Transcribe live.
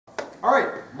All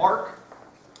right, Mark.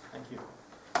 Thank you.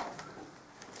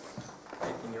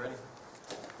 Nathan, you ready?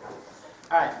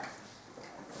 All right.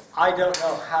 I don't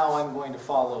know how I'm going to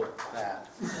follow that,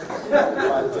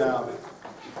 but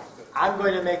I'm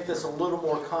going to make this a little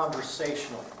more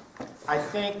conversational. I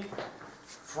think,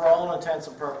 for all intents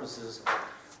and purposes,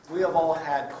 we have all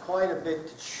had quite a bit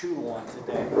to chew on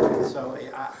today. So,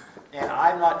 and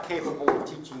I'm not capable of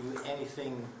teaching you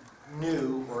anything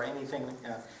new or anything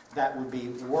that would be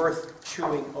worth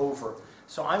chewing over.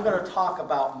 So I'm going to talk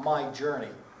about my journey,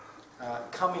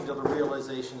 coming to the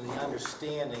realization and the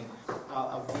understanding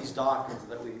of these doctrines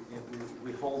that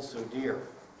we hold so dear.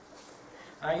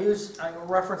 I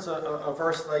reference a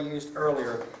verse that I used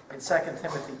earlier in 2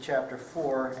 Timothy chapter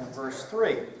 4 and verse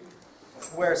 3,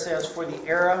 where it says, "For the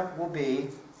era will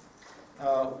be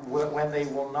when they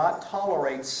will not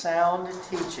tolerate sound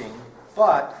teaching,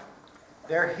 but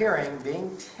their hearing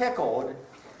being tickled,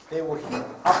 they will heap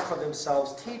up for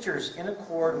themselves teachers in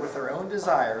accord with their own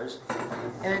desires,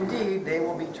 and indeed they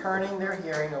will be turning their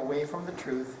hearing away from the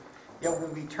truth, yet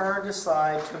will be turned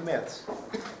aside to myths."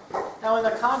 Now, in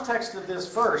the context of this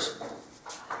verse,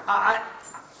 I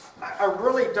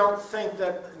really don't think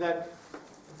that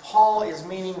Paul is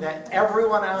meaning that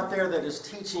everyone out there that is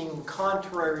teaching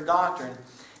contrary doctrine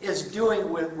is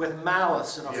doing with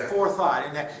malice and a forethought,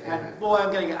 and boy,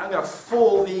 I'm going to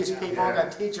fool these people. I'm going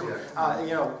to teach them,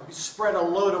 spread a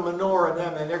load of manure on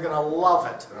them, and they're going to love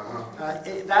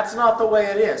it. That's not the way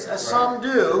it is. Some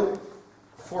do,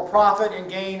 for profit and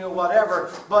gain or whatever,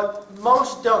 but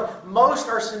most don't. Most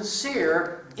are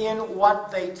sincere in what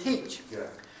they teach. Yeah.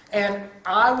 And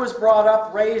I was brought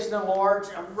up, raised in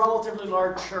a relatively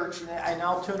large church in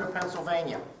Altoona,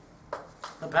 Pennsylvania.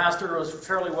 The pastor was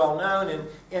fairly well known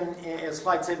it's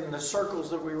like in the circles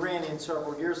that we ran in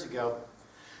several years ago.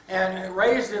 And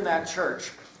raised in that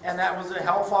church. And that was a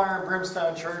hellfire and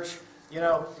brimstone church. You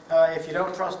know, if you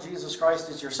don't trust Jesus Christ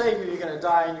as your Savior, you're going to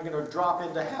die and you're going to drop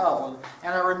into hell.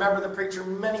 And I remember the preacher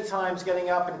many times getting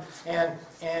up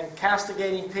and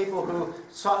castigating people who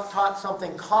taught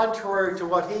something contrary to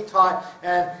what he taught.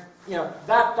 And,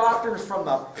 that doctrine is from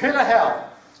the pit of hell.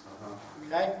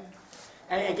 Okay?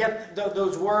 And get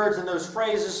those words and those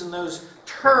phrases and those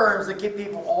terms that get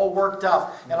people all worked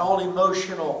up and all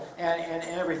emotional and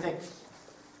everything.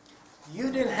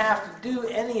 You didn't have to do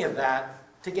any of that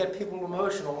to get people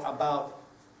emotional about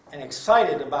and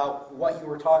excited about what you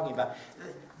were talking about.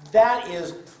 That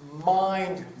is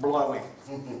mind-blowing.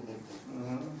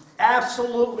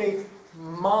 Absolutely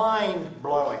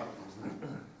mind-blowing.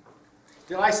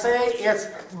 Did I say it's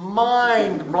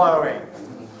mind-blowing?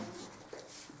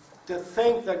 To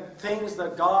think the things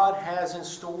that God has in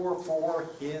store for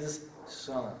His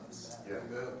sons. Yeah.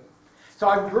 So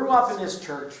I grew up in this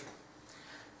church.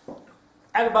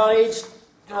 At about age,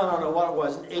 I don't know what it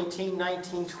was, 18,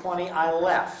 19, 20, I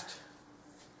left.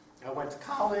 I went to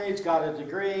college, got a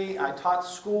degree. I taught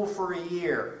school for a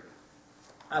year.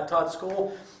 I taught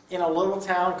school in a little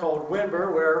town called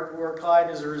Wimber, where Clyde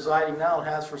is residing now and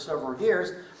has for several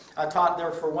years. I taught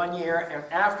there for 1 year, and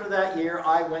after that year,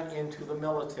 I went into the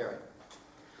military.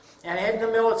 And in the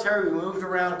military, we moved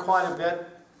around quite a bit,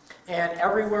 and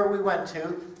everywhere we went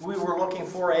to, we were looking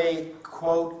for a,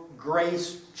 quote,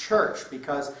 grace church,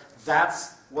 because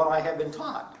that's what I had been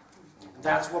taught.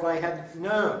 That's what I had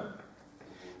known.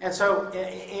 And so,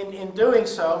 in doing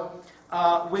so,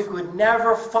 we could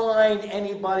never find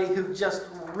anybody who just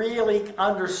really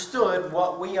understood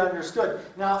what we understood.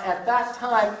 Now, at that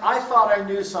time, I thought I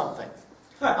knew something.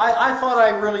 I thought I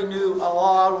really knew a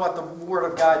lot of what the Word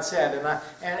of God said, and I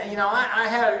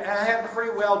had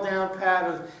pretty well down pat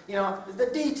of the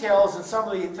details and some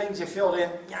of the things you filled in.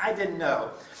 I didn't know,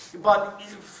 but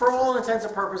for all intents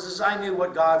and purposes, I knew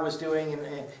what God was doing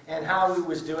and how He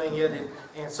was doing it,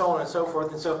 and so on and so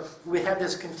forth. And so we had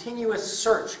this continuous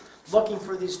search, looking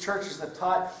for these churches that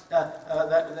taught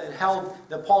that held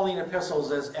the Pauline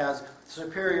epistles as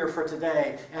superior for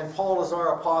today, and Paul as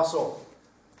our apostle.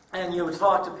 And you would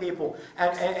talk to people,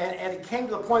 and it came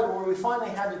to the point where we finally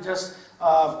had to just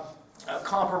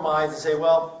compromise and say,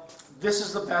 well, this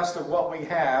is the best of what we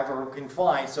have or can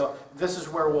find, so this is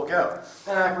where we'll go.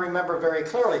 And I remember very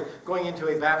clearly going into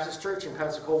a Baptist church in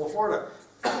Pensacola, Florida.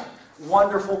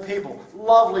 Wonderful people,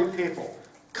 lovely people,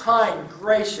 kind,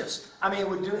 gracious. I mean,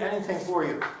 would do anything for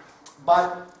you.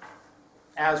 But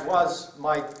as was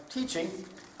my teaching,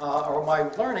 or my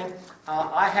learning,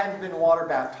 I hadn't been water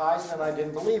baptized, and I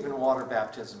didn't believe in water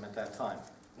baptism at that time.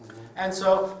 Mm-hmm. And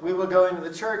so we would go into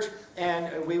the church,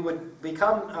 and we would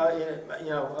become,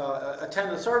 attend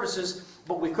the services,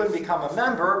 but we couldn't become a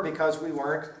member because we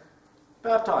weren't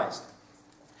baptized.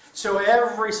 So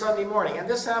every Sunday morning, and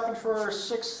this happened for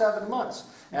 6, 7 months,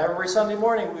 every Sunday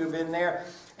morning we've been there,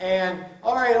 and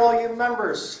all right, all you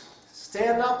members,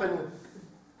 stand up and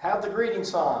have the greeting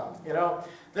song, you know.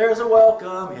 There's a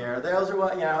welcome here, there's a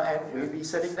welcome, you know, and we'd be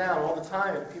sitting down all the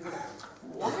time, and people,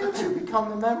 why don't you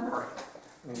become a member?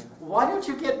 Why don't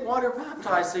you get water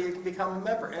baptized so you can become a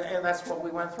member? And that's what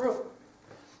we went through.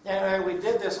 And we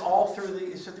did this all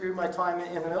through my time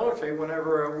in the military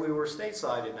whenever we were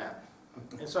stateside in that.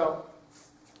 And so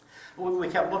we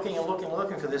kept looking and looking and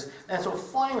looking for this. And so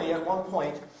finally, at one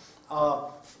point, I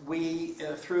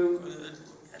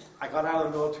got out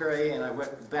of the military and I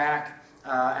went back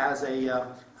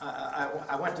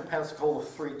I went to Pensacola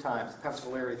 3 times,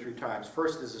 Pensacola area 3 times.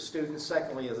 First as a student,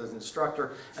 secondly as an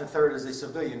instructor, and third as a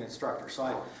civilian instructor.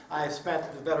 So I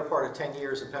spent the better part of 10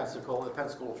 years in Pensacola,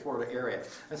 Florida area.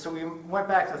 And so we went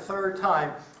back the 3rd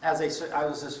time I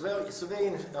was a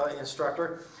civilian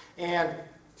instructor, and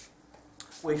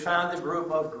we found a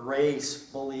group of grace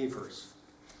believers.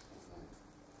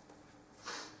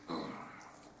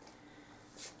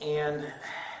 And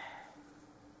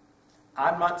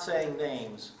I'm not saying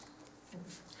names,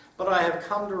 but I have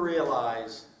come to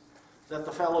realize that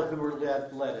the fellow who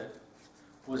led it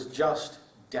was just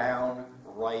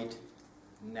downright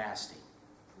nasty.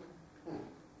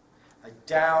 A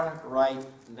downright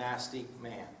nasty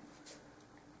man.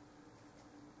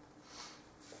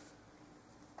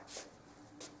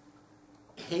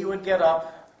 He would get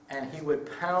up and he would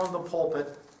pound the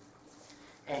pulpit,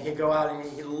 and he'd go out and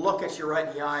he'd look at you right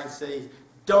in the eye and say,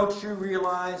 "Don't you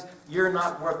realize you're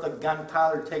not worth the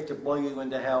gunpowder it takes to blow you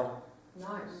into hell?"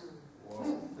 Nice.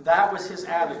 Wow. That was his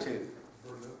attitude.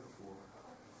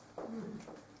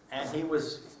 And he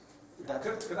was...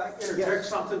 Could I interject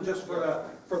something just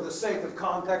for the sake of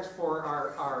context for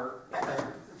our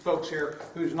folks here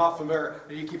who's not familiar?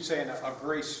 You keep saying a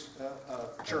grace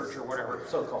church or whatever.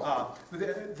 So-called.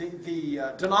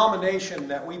 The denomination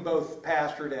that we both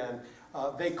pastored in,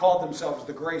 they called themselves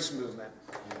the Grace Movement.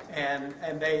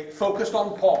 And they focused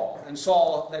on Paul and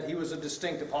saw that he was a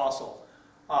distinct apostle.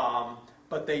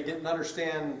 But they didn't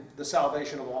understand the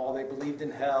salvation of all. They believed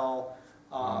in hell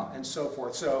and so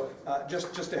forth. So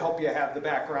just to help you have the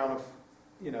background of,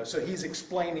 you know, so he's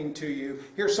explaining to you,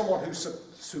 here's someone who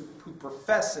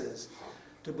professes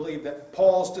to believe that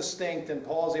Paul's distinct and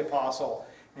Paul's the apostle,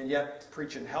 and yet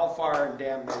preaching hellfire and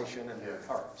damnation. And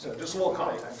so just a little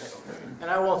context. And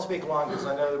I won't speak long because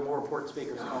I know there are more important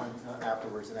speakers coming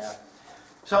afterwards than that.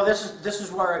 So this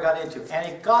is where I got into. And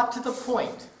it got to the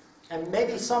point, and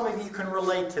maybe some of you can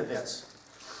relate to this.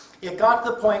 It got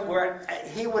to the point where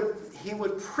he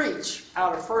would preach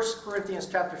out of 1 Corinthians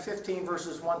chapter 15,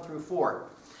 verses 1 through 4.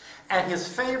 And his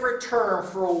favorite term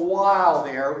for a while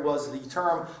there was the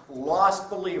term lost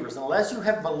believers. Unless you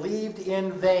have believed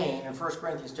in vain, in 1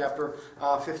 Corinthians chapter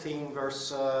 15,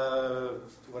 verse 2,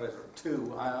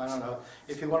 I don't know.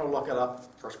 If you want to look it up,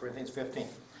 1 Corinthians 15.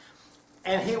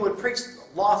 And he would preach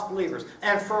lost believers.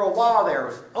 And for a while there, it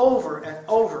was over and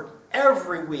over,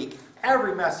 every week,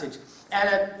 every message. And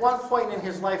at one point in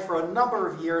his life, for a number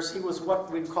of years, he was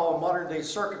what we'd call a modern-day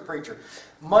circuit preacher.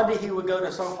 Monday, he would go to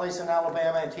some place in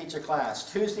Alabama and teach a class.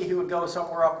 Tuesday, he would go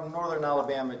somewhere up in northern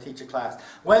Alabama and teach a class.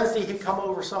 Wednesday, he'd come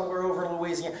over somewhere over in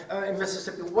Louisiana, in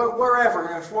Mississippi,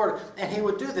 wherever, in Florida, and he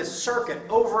would do this circuit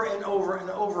over and over and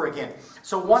over again.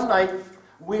 So one night,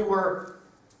 we were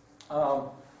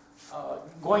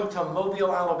going to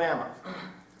Mobile, Alabama.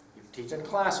 He was teaching a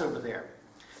class over there.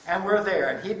 And we're there,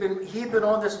 and he'd been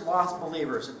on this lost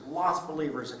believers.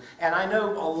 And I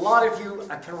know a lot of you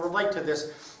can relate to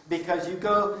this because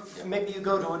maybe you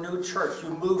go to a new church, you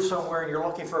move somewhere and you're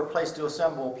looking for a place to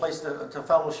assemble, a place to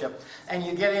fellowship. And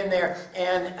you get in there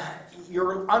and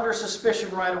you're under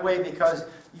suspicion right away because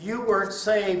you weren't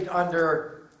saved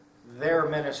under their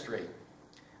ministry.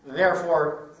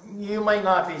 Therefore, you may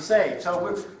not be saved.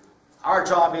 So our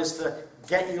job is to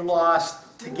get you lost,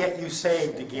 to get you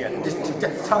saved again, just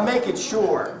to make it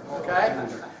sure, okay?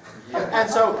 And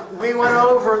so we went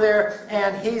over there,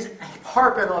 and he's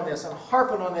harping on this,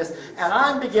 and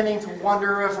I'm beginning to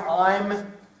wonder if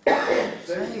I'm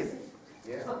saved.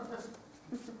 Yeah.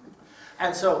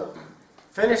 And so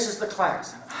finishes the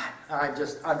class, and I'm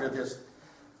just under this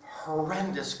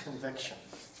horrendous conviction.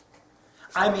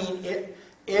 I mean,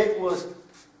 it was,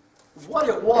 what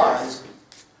it was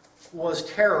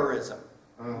terrorism.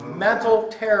 Mental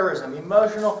terrorism,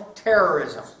 emotional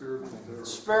terrorism,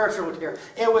 spiritual terror.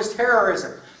 It was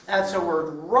terrorism. And so we're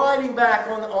riding back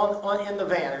in the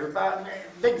van. It was about a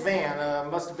big van,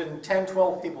 must have been 10,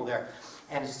 12 people there.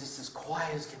 And it's just as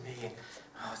quiet as can be. And,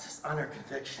 it's just under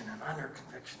conviction. I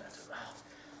said,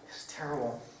 it's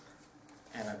terrible.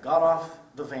 And I got off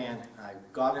the van, and I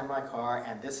got in my car,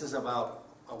 and this is about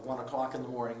 1 o'clock in the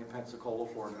morning in Pensacola,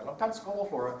 Florida. Now, Pensacola,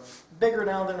 Florida, bigger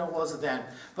now than it was then.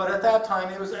 But at that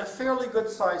time, it was a fairly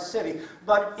good-sized city.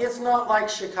 But it's not like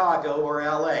Chicago or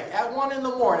LA. At 1 in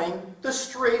the morning, the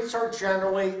streets are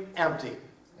generally empty.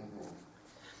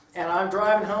 And I'm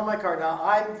driving home in my car. Now,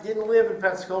 I didn't live in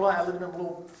Pensacola. I lived in a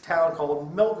little town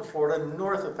called Milton, Florida,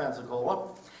 north of Pensacola.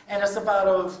 And it's about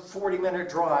a 40-minute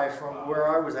drive from where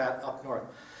I was at up north.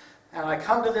 And I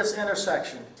come to this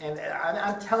intersection, and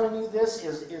I'm telling you this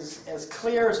is as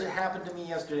clear as it happened to me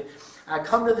yesterday. I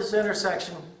come to this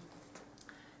intersection,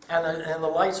 and the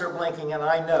lights are blinking, and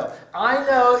I know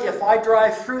if I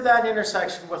drive through that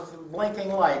intersection with the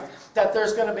blinking light, that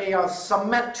there's going to be a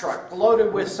cement truck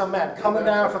loaded with cement coming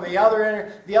down from the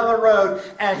other road,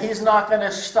 and he's not going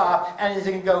to stop, and he's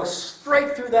going to go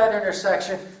straight through that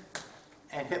intersection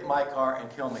and hit my car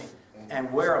and kill me. And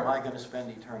where am I going to spend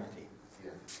eternity?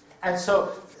 And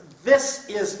so this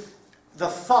is the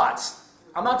thoughts.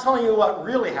 I'm not telling you what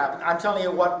really happened. I'm telling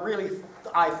you what really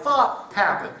I thought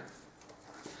happened.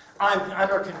 I'm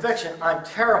under conviction. I'm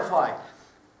terrified.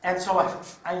 And so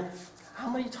how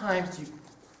many times do you,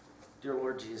 dear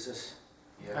Lord Jesus,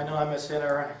 I know I'm a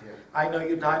sinner. I know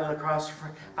you died on the cross for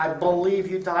me. I believe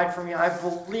you died for me. I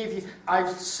believe you.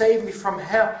 I saved me from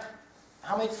hell.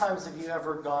 How many times have you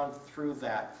ever gone through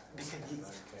that?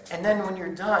 And then when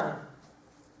you're done,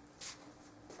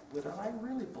 did I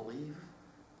really believe?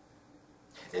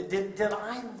 Did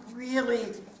I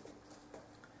really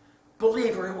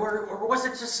believe? Or was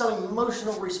it just some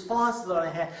emotional response that I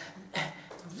had?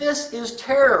 This is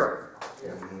terror.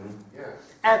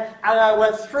 And I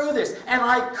went through this, and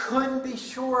I couldn't be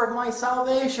sure of my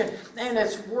salvation. And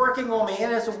it's working on me,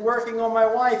 and it's working on my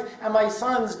wife, and my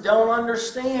sons don't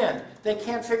understand. They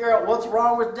can't figure out what's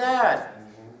wrong with Dad.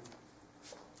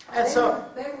 And so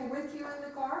they were with you in the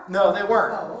car? No, they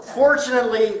weren't. Oh, okay.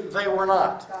 Fortunately, they were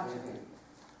not. Gotcha.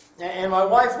 And my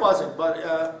wife wasn't, but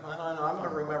I don't know. I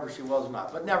don't remember if she was or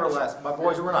not. But nevertheless, my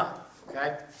boys were not.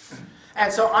 Okay,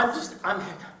 and so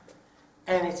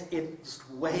and it's just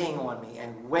weighing on me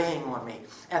and weighing on me,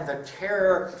 and the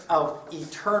terror of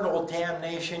eternal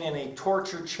damnation in a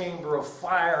torture chamber of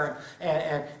fire,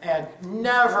 and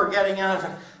never getting out of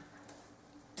it.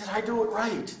 Did I do it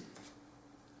right?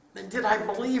 Did I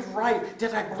believe right?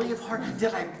 Did I believe hard?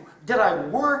 Did I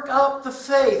work up the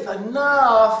faith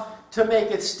enough to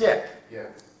make it stick? Yeah.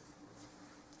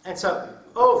 And so,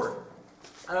 over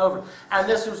and over. And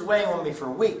this was weighing on me for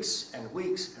weeks and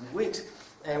weeks and weeks.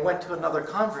 And I went to another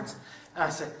conference, and I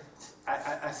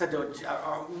said to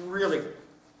a really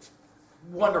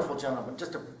wonderful gentleman,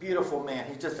 just a beautiful man.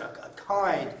 He's just a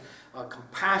kind,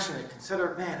 compassionate,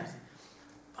 considerate man.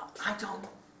 I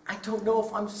don't know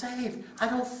if I'm saved. I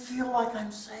don't feel like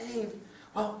I'm saved.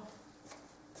 Well,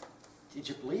 did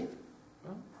you believe?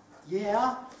 Well,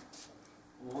 yeah.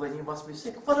 Well, then you must be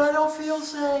sick. But I don't feel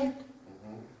saved.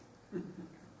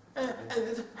 And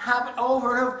it happened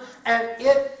over and over. And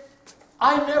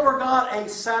I never got a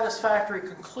satisfactory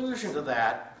conclusion to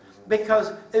that,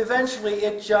 because eventually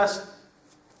it just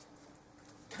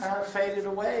kind of faded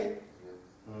away.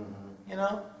 You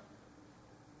know?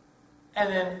 And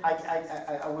then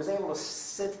I was able to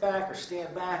sit back or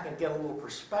stand back and get a little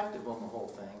perspective on the whole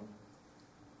thing,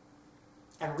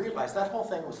 and realize that whole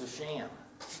thing was a sham.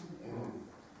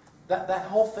 That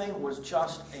whole thing was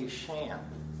just a sham.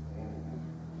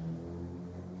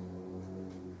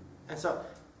 And so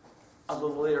a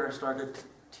little later I started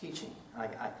teaching.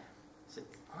 I said,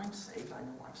 I'm saved. I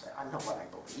know I'm saved. I know what I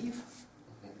believe.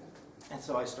 And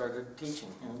so I started teaching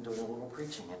and doing a little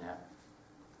preaching in that.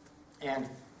 And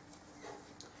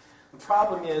the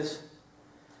problem is,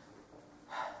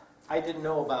 I didn't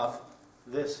know about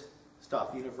this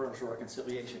stuff, universal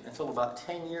reconciliation, until about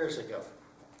 10 years ago.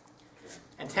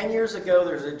 And 10 years ago,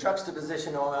 there's a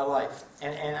juxtaposition in my life.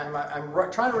 And I'm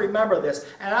trying to remember this,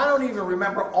 and I don't even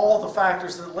remember all the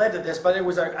factors that led to this, but it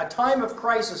was a time of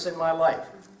crisis in my life.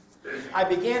 I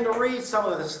began to read some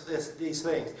of these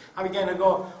things. I began to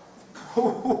go,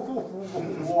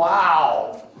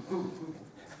 wow.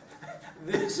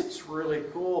 This is really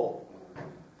cool.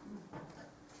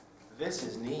 This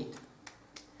is neat.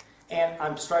 And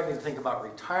I'm starting to think about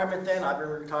retirement then. I've been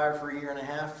retired for a year and a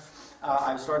half.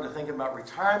 I'm starting to think about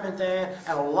retirement then,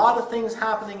 and a lot of things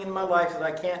happening in my life that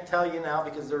I can't tell you now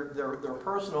because they're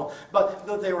personal, but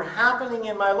they were happening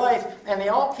in my life, and they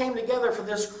all came together for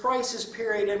this crisis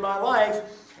period in my life,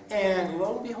 and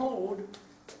lo and behold,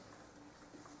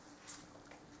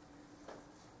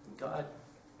 God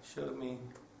showed me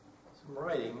some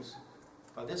writings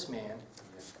by this man.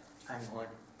 I'm going,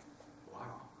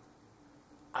 wow,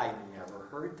 I never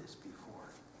heard this before.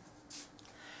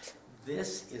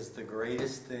 this is the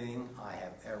greatest thing I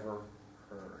have ever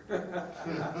heard.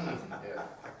 Yeah.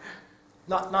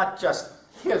 Not just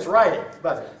his writing,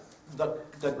 but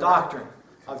the doctrine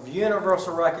of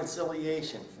universal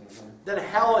reconciliation. That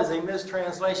hell is a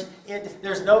mistranslation.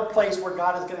 There's no place where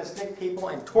God is going to stick people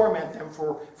and torment them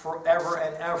for forever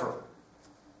and ever.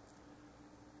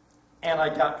 And I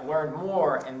got to learn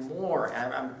more and more,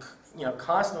 and I'm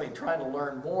constantly trying to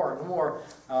learn more and more.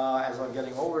 As I'm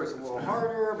getting older, it's a little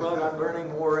harder, but I'm learning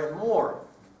more and more.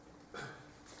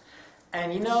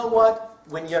 And you know what?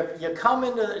 When you come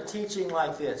into a teaching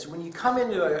like this, when you come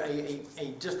into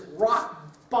a just rock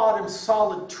bottom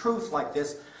solid truth like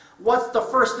this, what's the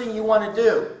first thing you want to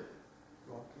do?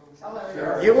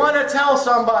 You want to tell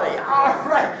somebody. All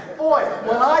right, boy,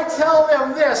 when I tell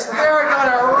them this, they're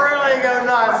going to really go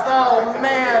nuts. Oh,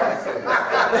 man.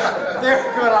 They're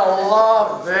going to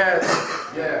love this.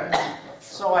 Yeah.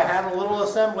 So I had a little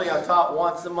assembly I taught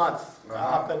once a month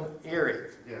up in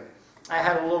Erie. Yeah. I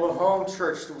had a little home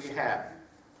church that we had.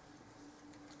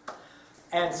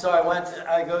 And so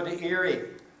I go to Erie,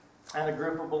 and a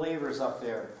group of believers up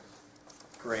there.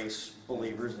 Grace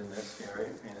believers in this area,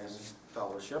 in this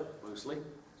fellowship, loosely.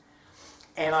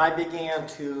 And I began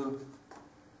to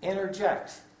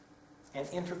interject and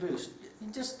introduce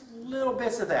just little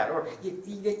bits of that. Or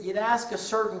you'd ask a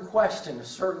certain question a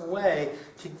certain way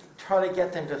to try to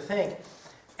get them to think.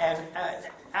 And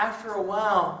after a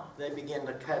while, they begin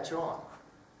to catch on.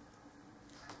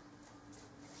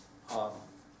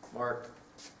 Mark,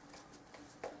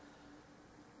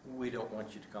 we don't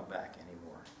want you to come back anymore.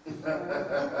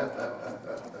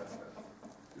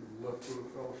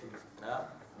 No?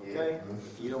 Okay.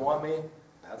 If you don't want me,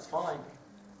 that's fine.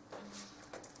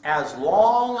 As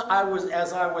long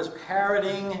as I was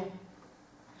parroting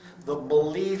the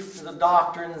belief, the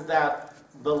doctrines that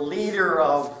the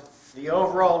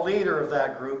overall leader of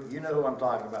that group, you know who I'm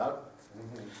talking about,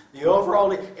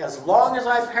 as long as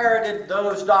I parroted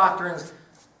those doctrines,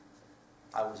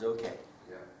 I was okay.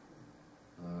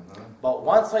 But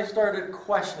once I started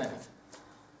questioning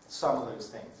some of those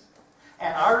things,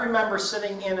 and I remember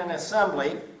sitting in an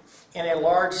assembly in a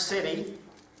large city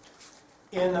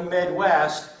in the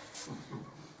Midwest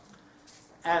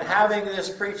and having this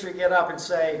preacher get up and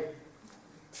say,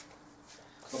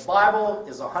 the Bible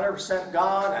is 100%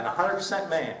 God and 100%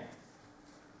 man.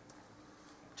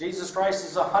 Jesus Christ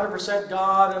is 100%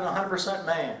 God and 100%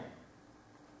 man.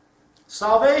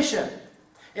 Salvation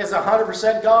is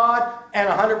 100% God and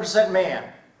 100% man.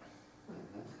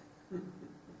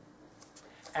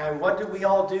 And what did we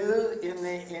all do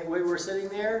when we were sitting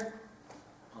there?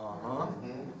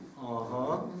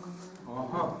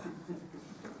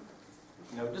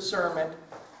 No discernment,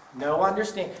 no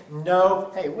understanding,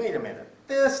 no, hey, wait a minute,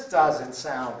 this doesn't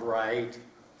sound right.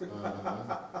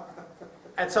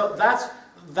 And so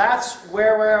that's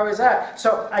where I was at.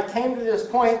 So I came to this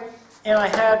point, and I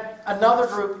had another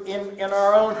group in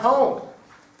our own home.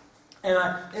 And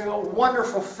a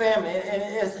wonderful family, and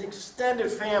it's an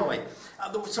extended family.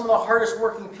 Some of the hardest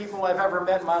working people I've ever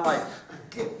met in my life.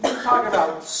 You talk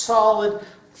about solid,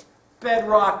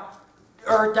 bedrock,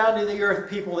 or down to the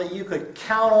earth people that you could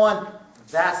count on.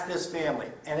 That's this family,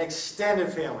 an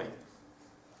extended family.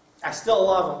 I still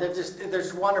love them. They're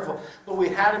just wonderful. But we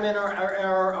had them in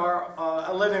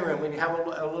our living room. We'd have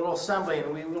a little assembly,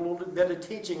 and we did a little bit of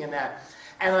teaching in that.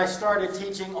 And I started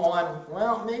teaching on,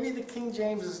 well, maybe the King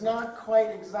James is not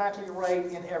quite exactly right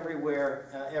in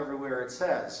everywhere it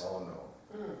says. Oh, no.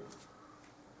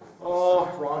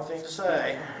 Oh, wrong thing to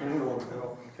say.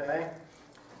 Okay?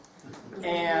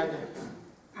 And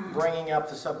bringing up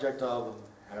the subject of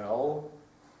hell.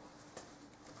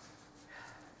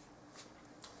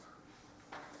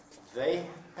 They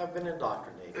have been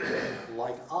indoctrinated,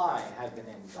 like I had been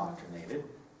indoctrinated,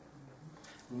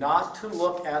 not to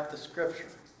look at the Scripture,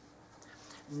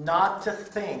 not to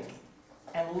think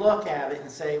and look at it and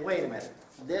say, wait a minute,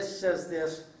 this says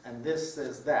this and this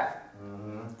says that.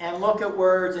 And look at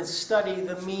words and study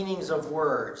the meanings of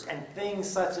words and things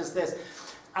such as this.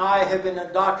 I have been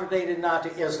indoctrinated not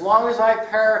to. As long as I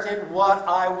parroted what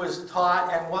I was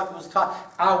taught and what was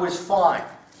taught, I was fine.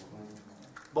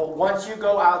 But once you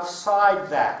go outside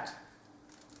that,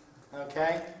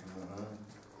 okay?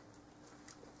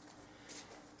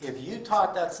 If you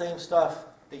taught that same stuff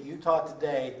that you taught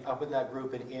today up in that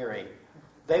group in Erie,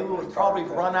 they would probably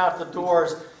run out the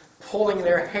doors pulling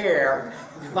their hair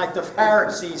like the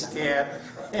Pharisees did.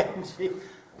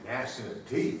 Gnashing of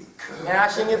teeth.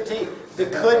 Gnashing of teeth. They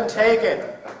couldn't take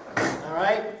it. All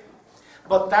right?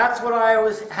 But that's what I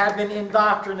had been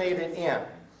indoctrinated in.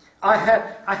 I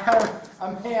had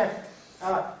a man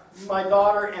my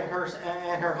daughter and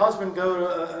her husband go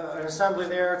to an assembly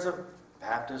there. It's a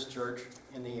Baptist church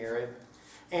in the area.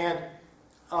 And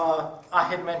I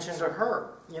had mentioned to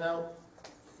her,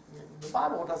 the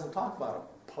Bible doesn't talk about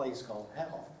a place called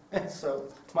hell. And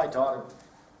so my daughter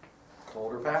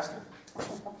told her pastor.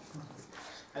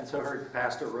 And so her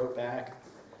pastor wrote back,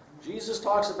 Jesus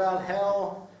talks about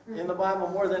hell in the Bible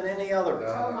more than any other.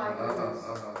 Oh my goodness.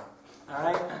 All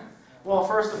right? Well,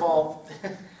 first of all,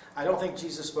 I don't think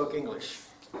Jesus spoke English.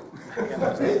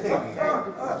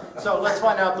 So let's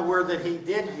find out the word that he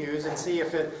did use and see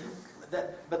if it...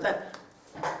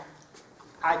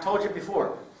 I told you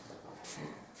before,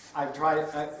 I've tried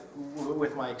it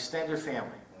with my extended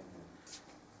family.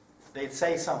 They'd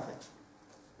say something.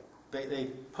 They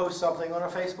post something on a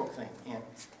Facebook thing,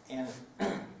 and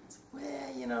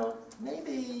well,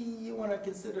 maybe you want to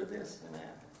consider this and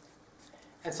that.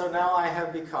 And so now I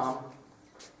have become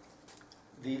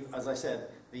as I said,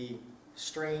 the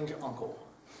strange uncle.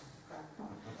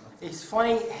 He's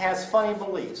funny, has funny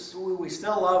beliefs. We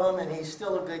still love him, and he's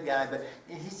still a good guy, but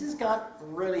he's just got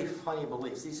really funny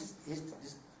beliefs. He's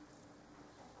just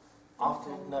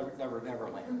often never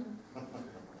land.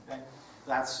 Okay?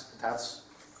 That's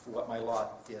what my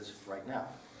lot is right now.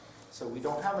 So we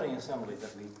don't have any assembly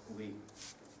that we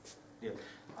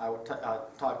I would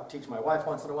teach my wife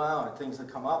once in a while on things that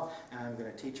come up, and I'm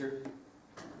going to teach her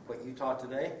what you taught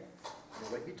today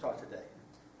and what you taught today.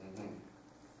 Mm-hmm.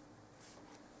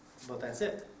 But that's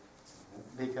it.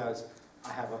 Because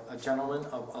I have a gentleman,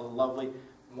 a lovely,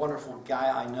 wonderful guy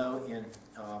I know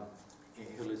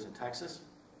who lives in Texas.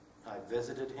 I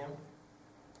visited him.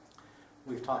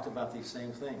 We've talked about these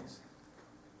same things.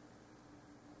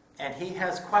 And he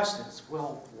has questions.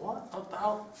 Well, what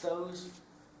about those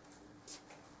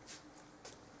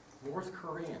North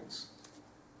Koreans?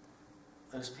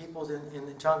 Those people in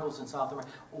the jungles in South America?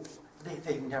 Oh,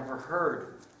 they've never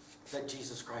heard that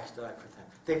Jesus Christ died for them.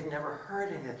 They've never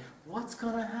heard anything. What's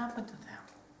going to happen to them?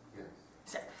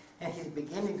 Yes. And he's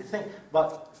beginning to think.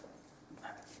 But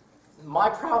my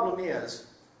problem is,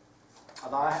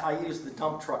 I use the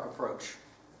dump truck approach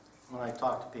when I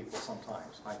talk to people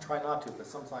sometimes. I try not to, but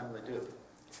sometimes I do.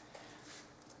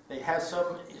 They have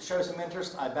show some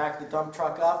interest. I back the dump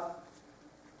truck up,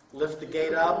 lift the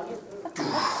gate up,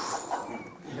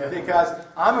 because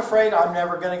I'm afraid I'm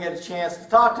never going to get a chance to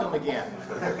talk to them again.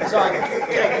 So I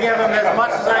give them as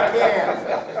much as I can.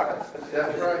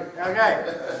 That's right. Okay.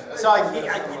 So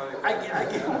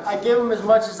I give them as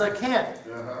much as I can.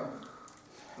 Uh-huh.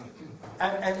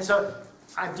 And so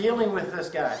I'm dealing with this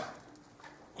guy.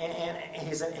 And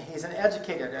he's an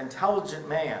educated, intelligent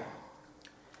man.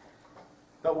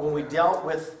 But when we got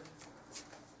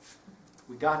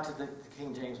to the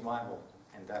King James Bible,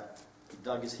 and that he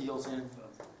dug his heels in,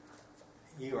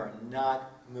 you are not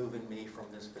moving me from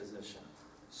this position.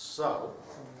 So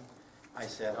I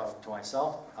said to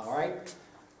myself, all right,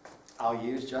 I'll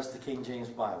use just the King James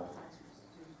Bible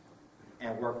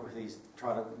and work with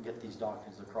try to get these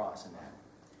doctrines across in that.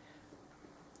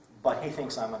 But he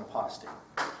thinks I'm an apostate.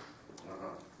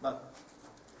 Uh-huh. But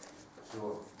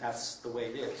Sure. that's the way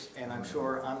it is. And I'm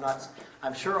sure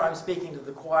I'm speaking to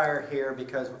the choir here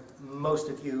because most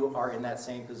of you are in that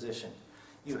same position.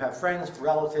 You have friends,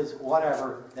 relatives,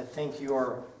 whatever, that think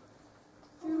you're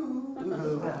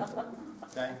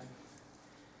okay?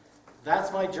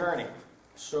 That's my journey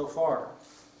so far.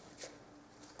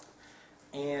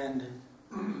 And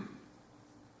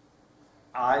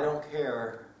I don't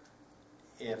care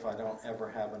if I don't ever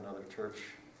have another church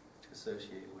to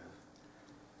associate with.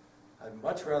 I'd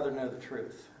much rather know the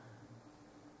truth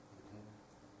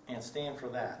and stand for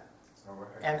that. All right.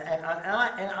 And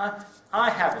I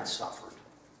haven't suffered.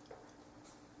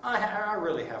 I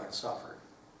really haven't suffered.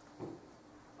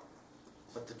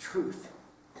 But the truth,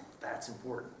 that's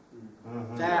important.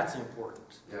 Mm-hmm. That's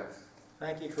important. Yes.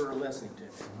 Thank you for listening to me.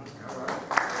 All right.